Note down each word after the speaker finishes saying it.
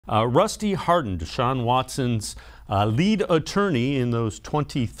Rusty Hardin, Deshaun Watson's lead attorney in those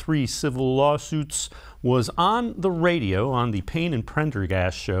 23 civil lawsuits, was on the radio on the Payne and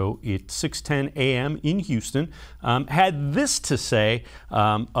Prendergast show at 6:10 a.m. in Houston, had this to say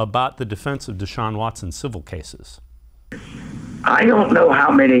about the defense of Deshaun Watson's civil cases. I don't know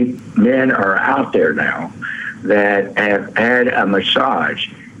how many men are out there now that have had a massage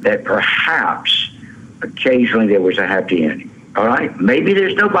that perhaps occasionally there was a happy ending. All right? Maybe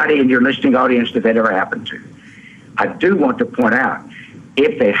there's nobody in your listening audience that ever happened to. I do want to point out,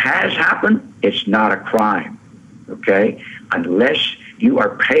 if it has happened, it's not a crime, okay? Unless you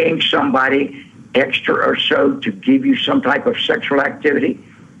are paying somebody extra or so to give you some type of sexual activity,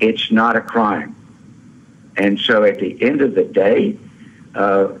 it's not a crime. And so at the end of the day,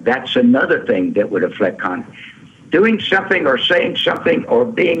 that's another thing that would affect conduct. Doing something or saying something or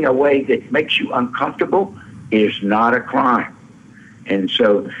being a way that makes you uncomfortable is not a crime. And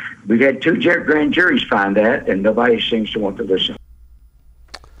so we've had two grand juries find that, and nobody seems to want to listen.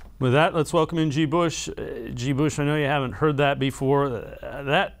 With that, let's welcome in G. Bush. G. Bush, I know you haven't heard that before.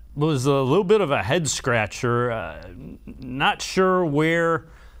 That was a little bit of a head-scratcher. Not sure where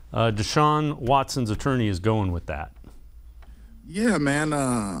Deshaun Watson's attorney is going with that. Yeah, man.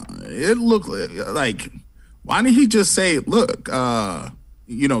 It looked like, why didn't he just say, look,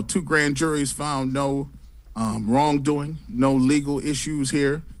 two grand juries found no wrongdoing, no legal issues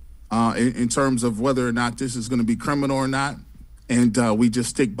here in terms of whether or not this is going to be criminal or not, and we just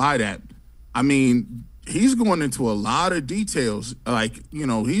stick by that. I mean, he's going into a lot of details,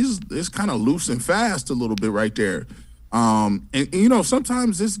 it's kind of loose and fast a little bit right there. And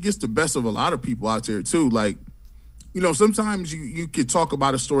sometimes this gets the best of a lot of people out there too. Like, sometimes you could talk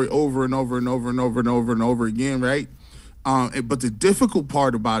about a story over and over and over and over and over and over again, right? But the difficult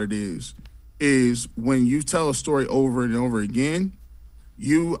part about it is when you tell a story over and over again,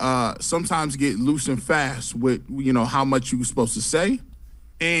 you sometimes get loose and fast with, how much you're supposed to say,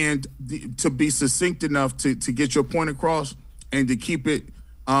 and to be succinct enough to get your point across and to keep it,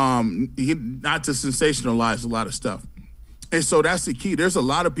 not to sensationalize a lot of stuff. And so that's the key. There's a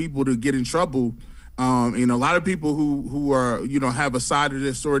lot of people that get in trouble, and a lot of people who are, have a side of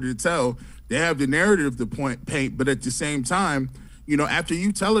their story to tell. They have the narrative to paint, but at the same time, after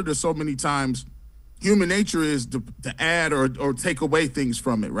you tell it so many times, human nature is to add or take away things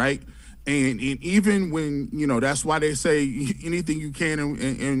from it, right? And even when, that's why they say anything you can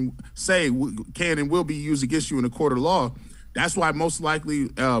and say can and will be used against you in a court of law. That's why most likely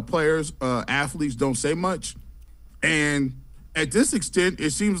players, athletes don't say much. And at this extent,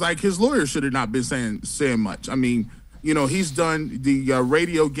 it seems like his lawyer should have not been saying much. I mean, he's done the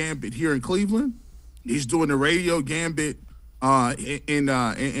radio gambit here in Cleveland. He's doing the radio gambit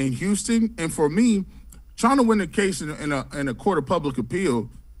in Houston. And for me, trying to win a case in a court of public appeal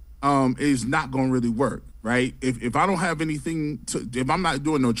is not going to really work, right? If I don't have anything if I'm not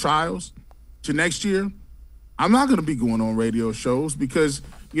doing no trials to next year, I'm not going to be going on radio shows because,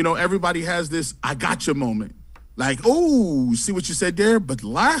 everybody has this I gotcha moment. Like, oh, see what you said there? But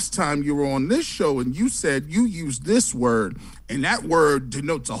last time you were on this show and you said you used this word, and that word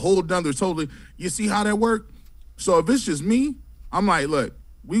denotes a whole nother totally. You see how that worked? So if it's just me, I'm like, look,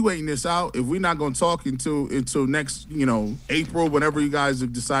 we waiting this out. If we're not going to talk until next, April, whenever you guys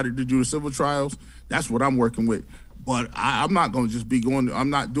have decided to do the civil trials, that's what I'm working with. But I'm not going to just be going. I'm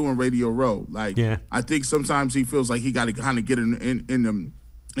not doing Radio Row. Like, yeah. I think sometimes he feels like he got to kind of get in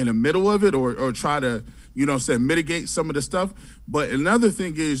the middle of it or try to, mitigate some of the stuff. But another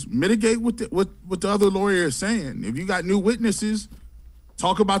thing is mitigate what the other lawyer is saying. If you got new witnesses,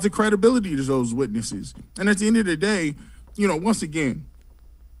 talk about the credibility of those witnesses. And at the end of the day, once again,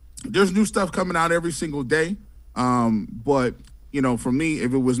 there's new stuff coming out every single day. But, for me,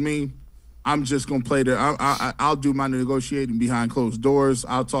 if it was me, I'm just going to play I'll do my negotiating behind closed doors.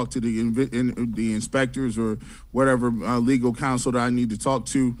 I'll talk to the inspectors or whatever legal counsel that I need to talk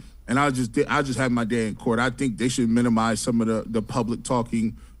to. And I'll just have my day in court. I think they should minimize some of the public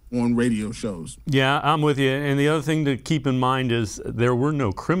talking on radio shows. Yeah, I'm with you. And the other thing to keep in mind is there were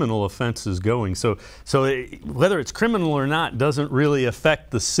no criminal offenses going. So whether it's criminal or not doesn't really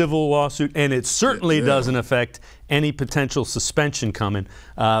affect the civil lawsuit, and it certainly doesn't affect any potential suspension coming.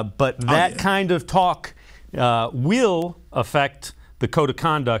 But that kind of talk will affect the code of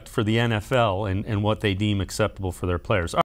conduct for the NFL and what they deem acceptable for their players.